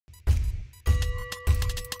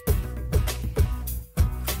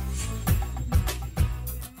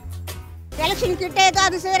Election கிட்ட ஏதோ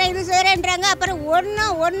அது செய்கிறேன் இது செய்கிறேன்றாங்க. அப்புறம்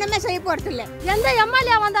ஒன்றுமே செய்ய போகிறது இல்லை. எந்த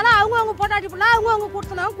எம்எல்ஏ வந்தாலும் அவங்க போட்டாட்டி பிள்ளை அவங்க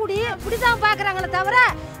கொடுத்தனும் குடி இப்படி தான் பார்க்குறாங்களே தவிர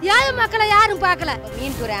ஏழை மக்களை யாரும் பார்க்கல.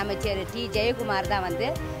 மீன்துறை அமைச்சர் டி ஜெயக்குமார் தான் வந்து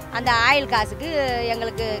அந்த ஆயில் காசுக்கு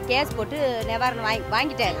எங்களுக்கு கேஸ் போட்டு நிவாரணம்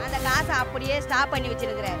வாங்கிட்டாரு. அந்த காசை அப்படியே ஸ்டாப் பண்ணி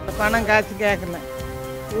வச்சிருக்கிறேன். பணம் காசு கேட்கல,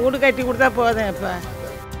 வீடு கட்டி கொடுத்தா போதும். இப்போ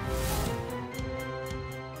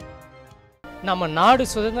நம்ம நாடு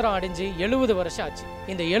சுதந்திரம் அடைஞ்சு 70 வருஷம் ஆச்சு.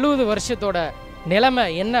 இந்த 70 வருஷத்தோட நிலைமை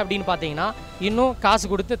என்ன அப்படின்னு பார்த்தீங்கன்னா, இன்னும் காசு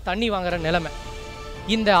கொடுத்து தண்ணி வாங்குற நிலைமை.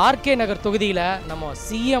 இந்த ஆர்கே நகர் தொகுதியில் நம்ம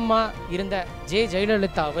சிஎம்மாக இருந்த ஜே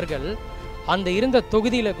ஜெயலலிதா அவர்கள் அந்த இருந்த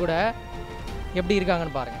தொகுதியில் கூட எப்படி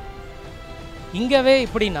இருக்காங்கன்னு பாருங்கள். இங்கேவே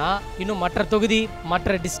இப்படின்னா இன்னும் மற்ற தொகுதி,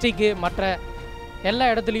 மற்ற டிஸ்ட்ரிக்கு, மற்ற எல்லா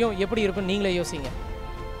இடத்துலையும் எப்படி இருக்குன்னு நீங்களே யோசிங்க.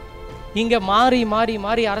 இங்கே மாறி மாறி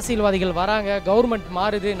மாறி அரசியல்வாதிகள் வராங்க, கவர்மெண்ட்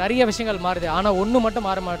மாறுது, நிறைய விஷயங்கள் மாறுது. ஆனால் ஒன்று மட்டும்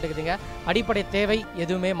மாற மாட்டேங்குதுங்க, அடிப்படை தேவை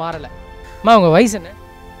எதுவுமே மாறலை. அம்மா உங்கள் வயசு என்ன?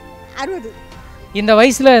 60. இந்த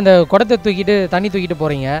வயசில் இந்த குடத்தை தூக்கிட்டு தண்ணி தூக்கிட்டு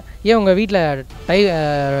போகிறீங்க. ஏன் உங்கள் வீட்டில்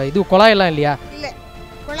இது குழாயெல்லாம் இல்லையா? இல்லை,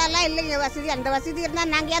 குழாயெல்லாம் இல்லைங்க. வசதி அந்த வசதி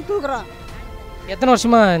இருந்தால் நாங்கள் ஏன் தூக்குறோம்? எத்தனை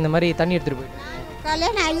வருஷமாக இந்த மாதிரி தண்ணி எடுத்துகிட்டு போயிட்டு?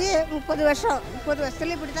 கல்யாணம் ஆகி 30 வருஷம். 30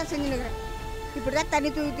 வருஷத்துல இப்படி தான் செஞ்சுனுக்கிறேன். இப்படி தான் தண்ணி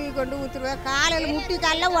தூக்கி கொண்டு ஊற்றுருவேன். காலையில் முட்டி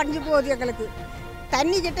காலெலாம் உடஞ்சி போகுது எங்களுக்கு.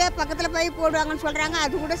 தண்ணி கிட்டே பக்கத்தில் போய் போடுவாங்கன்னு சொல்கிறாங்க,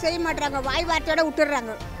 அது கூட செய்ய மாட்டாங்க. வாய் வார்த்தையோட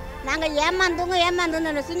விட்டுடுறாங்க. நாங்கள்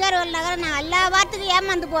ஏமாந்தோங்க சிங்காரவேல் நகரம் நாங்கள் எல்லா வார்த்தைக்கும்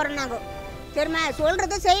ஏமாந்து போகிறோம். நாங்கள் சரிம்மா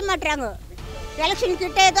சொல்கிறது செய்ய மாட்டுறாங்க. எலெக்ஷன்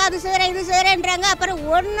கிட்ட ஏதோ அது செய்கிறேன் இது செய்கிறேன்றாங்க. அப்புறம்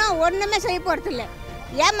ஒன்றுமே செய்ய போகிறது இல்லை.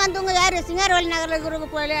 ஏமாந்தவங்க யார்? சிங்காரவேல் நகரில் இருக்கிறவங்க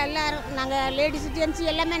போல எல்லாரும் நாங்கள் லேடிஸ் ஜென்ஸ்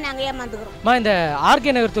எல்லாமே நாங்கள் ஏமாந்துக்கிறோம். இந்த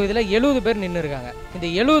ஆர்கே நகர் தொகுதியில் 70 பேர் நின்று இருக்காங்க. இந்த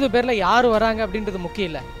 70 பேரில் யார் வராங்க அப்படின்றது முக்கியம்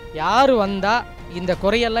இல்லை. யார் வந்தால் இந்த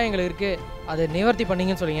குறையெல்லாம் எங்களுக்கு இருக்குது, அதை நிவர்த்தி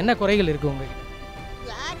பண்ணிங்கன்னு சொல்லுங்கள். என்ன குறைகள் இருக்குது உங்களுக்கு?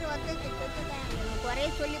 யார் வந்து குறைய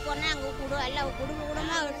சொல்லி போனால் அங்கே எல்லாம்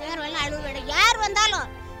குடும்பமாக சிங்காரவேல் அழுவ. யார் வந்தாலும்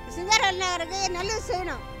சிங்காரவேல் நகருக்கு நல்லது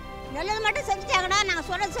செய்யணும். நல்லது மட்டும் செஞ்சுட்டாங்கன்னா, நாங்கள்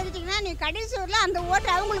சொல்கிறது செஞ்சிட்டிங்கன்னா நீ கடைசி ஊரில் அந்த ஓட்டு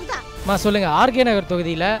அவங்களுக்கு தான். சொல்லுங்கள், ஆர்கே நகர்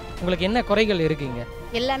தொகுதியில் உங்களுக்கு என்ன குறைகள் இருக்குங்க?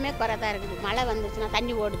 எல்லாமே குறை தான் இருக்குது. மழை வந்துருச்சுன்னா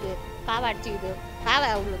தண்ணி ஓடுது, காவை அடிச்சுக்குது,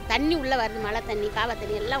 தண்ணி உள்ளே வருது, மழை தண்ணி காவை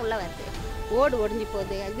தண்ணி எல்லாம் உள்ளே வருது, ஓடு ஒடிஞ்சு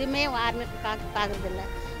போகுது. எதுவுமே யாருமே பார்க்குறது இல்லை.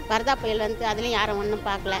 வரதா புயல் வந்து அதுலேயும் யாரும் ஒன்றும்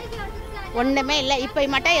பார்க்கல, ஒன்றுமே இல்லை. இப்போ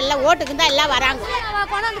மட்டும் எல்லாம் ஓட்டுக்கு தான் எல்லாம் வராங்க.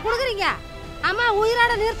 கொண்டாந்து கொடுக்குறீங்க, அம்மா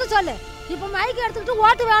உயிரோட நிறுத்த சொல்லு. இப்போ மைக்கு எடுத்துக்கிட்டு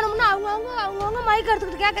ஓட்டு வேணும்னு அவங்கவுங்க மைக்கு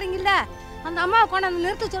எடுத்துக்கிட்டு கேட்குறீங்கல்ல, அந்த அம்மாவை கொண்டாந்து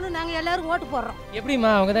நிறுத்த சொல்லு. நாங்கள் எல்லாரும் ஓட்டு போடுறோம். எப்படிம்மா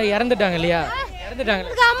அவங்க தான் இறந்துட்டாங்க இல்லையா? இறந்துட்டாங்க.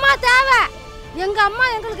 எங்களுக்கு அம்மா தேவை, எங்கள் அம்மா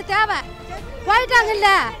எங்களுக்கு தேவை. போயிட்டாங்க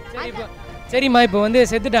இல்லை? சரிம்மா, இப்போ வந்து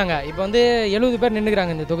செத்துட்டாங்க. இப்போ வந்து 70 பேர்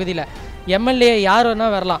நின்றுக்கிறாங்க இந்த தொகுதியில். எம்எல்ஏ யார்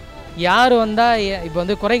வேணால் வரலாம். யார் வந்தால் இப்போ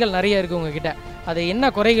வந்து குறைகள் நிறைய இருக்குது உங்ககிட்ட. அது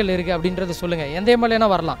என்ன குறைகள் இருக்குது அப்படின்றத சொல்லுங்கள். எந்த எம்எல்ஏனா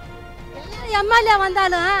வரலாம். எம்எல்ஏ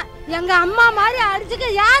வந்தாலும் எங்கள் அம்மா மாதிரி அடிச்சுக்க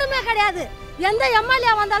யாருமே கிடையாது. எந்த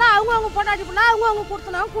எம்எல்ஏ வந்தாலும் அவங்கவுங்க பொண்டாட்டி பிள்ளை அவங்கவுங்க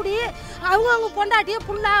கொடுத்தனும் குடி அவங்கவுங்க பொண்டாட்டி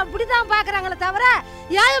புள்ள அப்படி தான் பார்க்குறாங்களே தவிர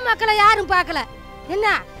ஏழை மக்களை யாரும் பார்க்கல. என்ன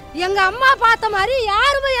எங்கள் அம்மா பார்த்த மாதிரி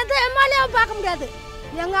யாருமே எந்த எம்எல்ஏவும் பார்க்க முடியாது.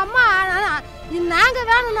 எங்கள் அம்மா நாங்கள்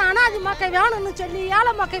வேணும்னு அனாதி மக்கள் வேணும்னு சொல்லி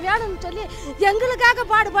ஏழை மக்கள் வேணும்னு சொல்லி எங்களுக்காக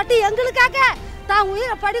பாடுபட்டு எங்களுக்காக தான்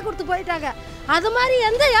உயிரை படி கொடுத்து போயிட்டாங்க. அது மாதிரி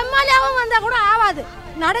எந்த எம்எல்ஏவும் வந்தால் கூட ஆகாது,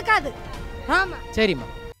 நடக்காது. ஆமாம், சரிம்மா.